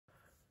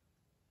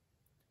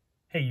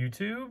Hey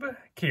YouTube,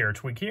 Kier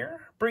Twig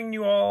here, bringing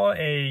you all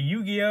a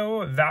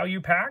Yu-Gi-Oh!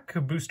 Value Pack,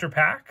 Booster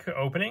Pack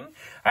opening.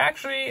 I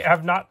actually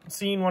have not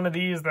seen one of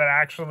these that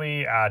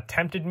actually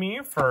tempted me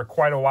for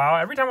quite a while.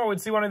 Every time I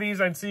would see one of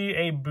these, I'd see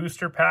a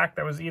booster pack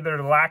that was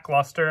either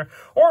lackluster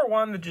or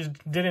one that just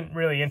didn't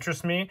really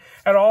interest me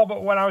at all.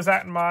 But when I was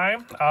at my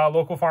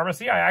local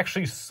pharmacy, I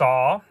actually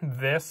saw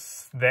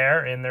this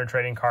there in their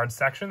trading cards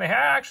section. They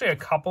had actually a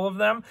couple of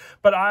them,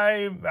 but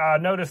I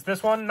noticed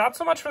this one, not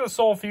so much for the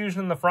Soul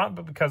Fusion in the front,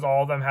 but because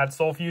all of them had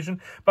Soul Fusion.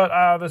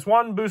 But this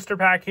one booster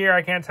pack here,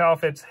 I can't tell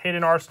if it's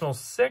Hidden Arsenal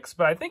 6,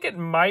 but I think it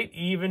might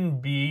even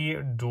be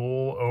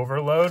Duel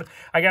Overload.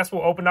 I guess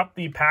we'll open up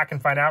the pack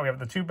and find out. We have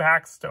the 2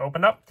 packs to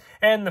open up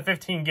and the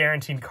 15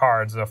 guaranteed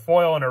cards, a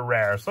foil and a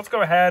rare. So let's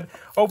go ahead,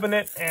 open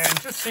it,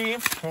 and just see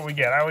what we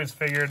get. I always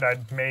figured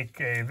I'd make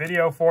a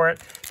video for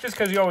it, just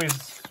because you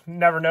always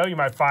never know. You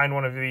might find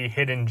one of the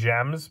hidden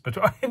gems, but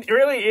it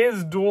really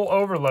is Duel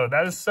Overload.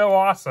 That is so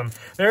awesome.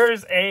 There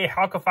is a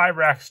Halka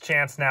Fibrax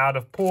chance now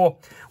to pull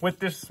with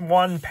this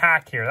one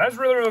pack here. That's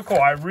really, really cool.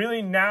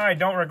 I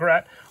don't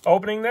regret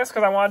opening this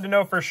because I wanted to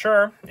know for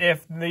sure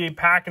if the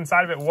pack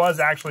inside of it was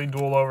actually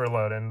Duel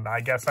Overload, and I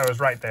guess I was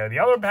right there. The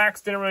other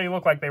packs didn't really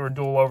look like they were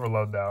Duel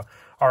Overload though.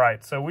 All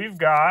right, so we've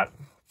got,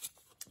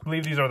 I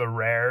believe these are the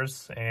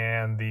rares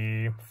and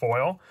the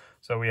foil.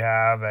 So we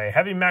have a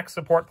heavy mech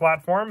support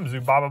platform,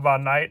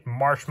 Zubababa Knight,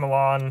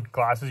 Marshmallow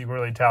glasses. You can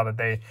really tell that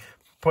they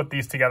put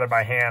these together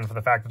by hand for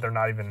the fact that they're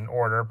not even in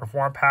order.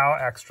 Perform Pow,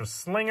 Extra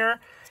Slinger.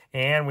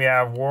 And we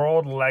have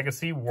World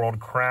Legacy, World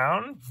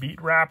Crown, Beat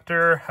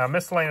Raptor,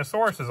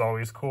 Miscellaneousaurus is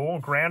always cool,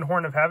 Grand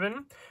Horn of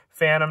Heaven,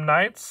 Phantom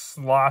Knights,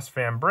 Lost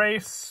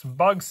Fambrace,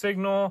 Bug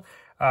Signal,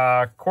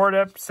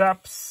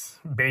 Cordyceps,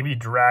 Baby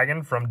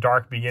Dragon from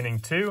Dark Beginning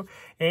 2,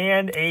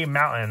 and a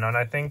Mountain. And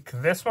I think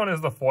this one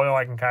is the foil.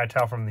 I can kind of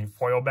tell from the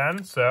foil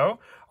bend. So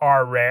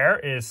our rare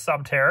is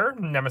Subterror,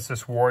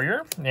 Nemesis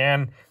Warrior,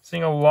 and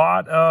seeing a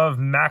lot of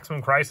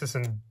Maximum Crisis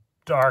and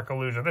Dark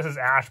Illusion. This is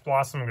Ash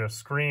Blossom. I'm going to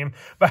scream,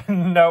 but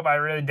nope, I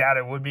really doubt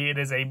it would be. It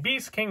is a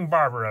Beast King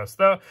Barbaros,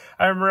 though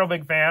I'm a real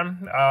big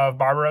fan of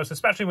Barbaros,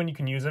 especially when you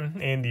can use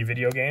him in the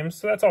video games,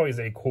 so that's always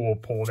a cool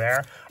pull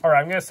there. All right,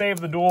 I'm going to save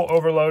the Duel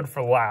Overload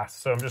for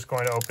last, so I'm just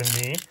going to open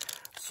the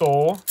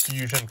Soul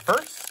Fusion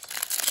first.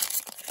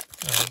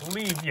 I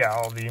believe, yeah,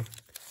 all the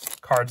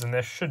cards in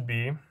this should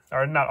be,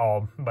 or not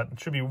all, but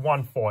it should be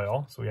one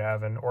foil. So we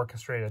have an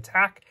Orchestrated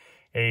Attack,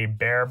 a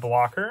Bear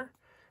Blocker,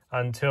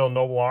 Until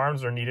Noble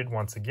Arms are needed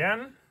once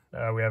again.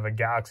 We have a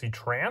Galaxy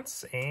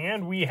Trance,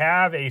 and we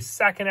have a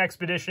second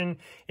Expedition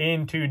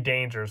into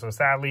Danger. So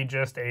sadly,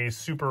 just a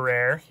super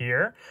rare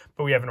here.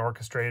 But we have an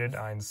Orchestrated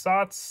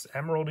Einsatz,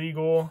 Emerald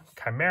Eagle,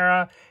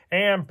 Chimera,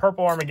 and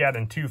Purple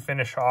Armageddon to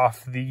finish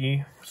off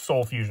the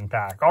Soul Fusion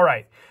pack. All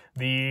right,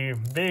 the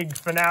big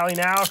finale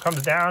now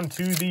comes down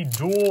to the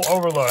Duel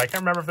Overload. I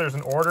can't remember if there's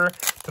an order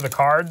to the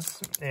cards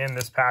in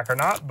this pack or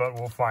not, but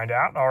we'll find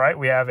out. All right,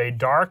 we have a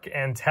Dark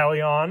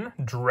Antelion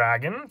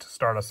Dragon to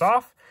start us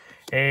off,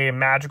 a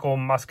Magical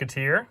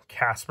Musketeer,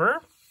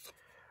 Casper,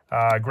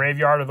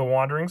 Graveyard of the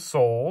Wandering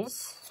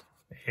Souls,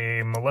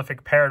 a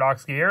Malefic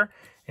Paradox Gear,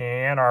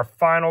 and our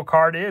final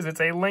card is, it's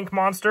a Link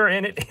monster,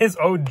 and it is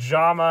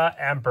Ojama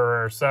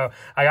Emperor. So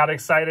I got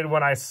excited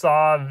when I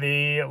saw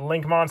the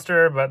Link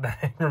monster, but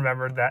I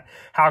remembered that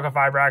Halka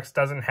Fibrax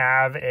doesn't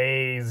have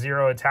a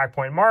 0 attack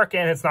point mark,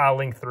 and it's not a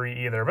Link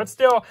 3 either. But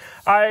still,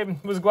 I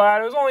was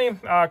glad. It was only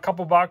a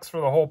couple bucks for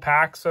the whole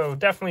pack, so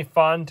definitely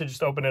fun to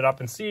just open it up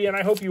and see. And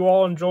I hope you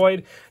all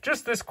enjoyed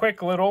just this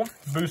quick little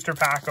booster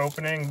pack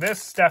opening.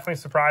 This definitely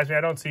surprised me.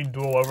 I don't see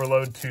Duel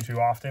Overload too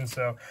often,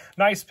 so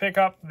nice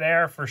pickup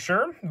there for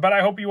sure. But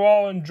I hope you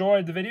all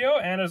enjoyed the video,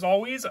 and as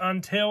always,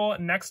 until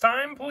next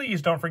time,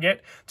 please don't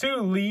forget to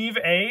leave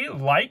a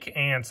like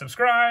and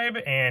subscribe,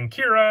 and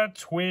Kira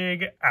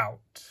Twig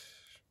out.